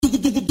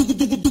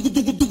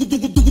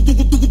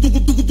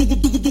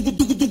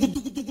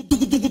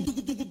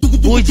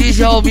O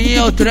Djalminha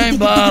é o trem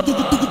bala,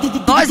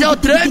 nós é o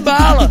trem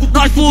bala,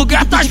 nós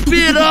foguetas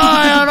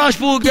piranha, nós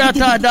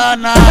foguetas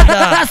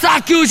danada. Essa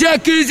aqui o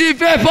G15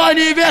 fez pro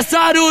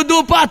aniversário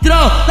do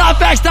patrão, na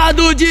festa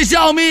do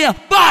Djalminha.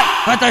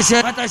 Vai tá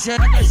xereca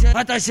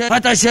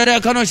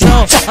no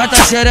chão, vai tá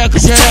xereca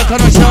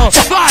no chão,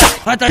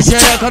 vai tá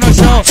xereca no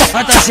chão,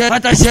 vai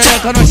tá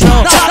xereca no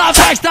chão, na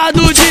festa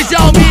do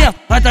Djalminha.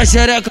 Vai tá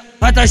xereca,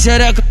 vai tá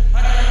xereca,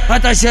 vai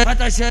tá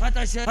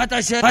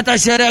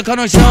xereca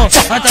no chão,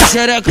 vai tá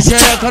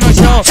xereca no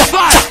chão,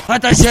 vai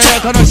tá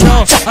xereca no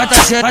chão, vai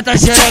tá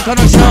xereca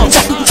no chão.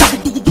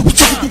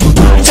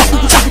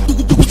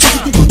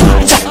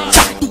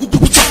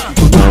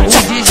 O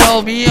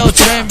Djalminha é o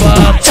trem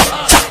bala,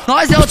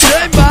 nós é o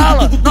trem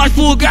bala, nós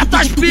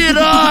foguetas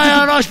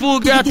piranha, nós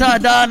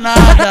foguetas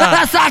danada.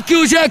 Essa aqui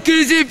o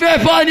G15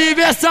 fez pro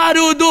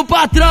aniversário do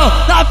patrão,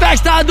 na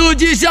festa do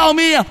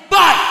Djalminha.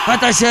 Vai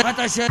tá xereca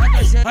no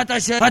chão, vai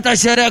tá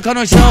xereca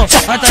no chão,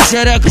 vai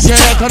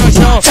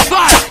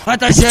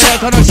tá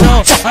xereca no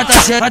chão, vai tá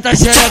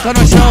xereca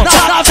no chão,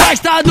 na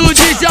festa do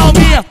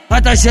Djalminha.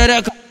 Vai tá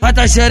xereca, vai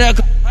tá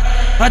xereca,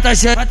 vai tá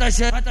xereca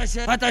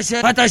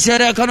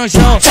no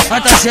chão,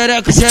 vai tá xereca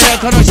no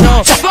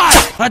chão,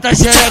 vai tá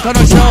xereca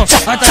no chão,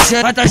 vai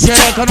tá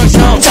xereca no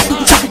chão.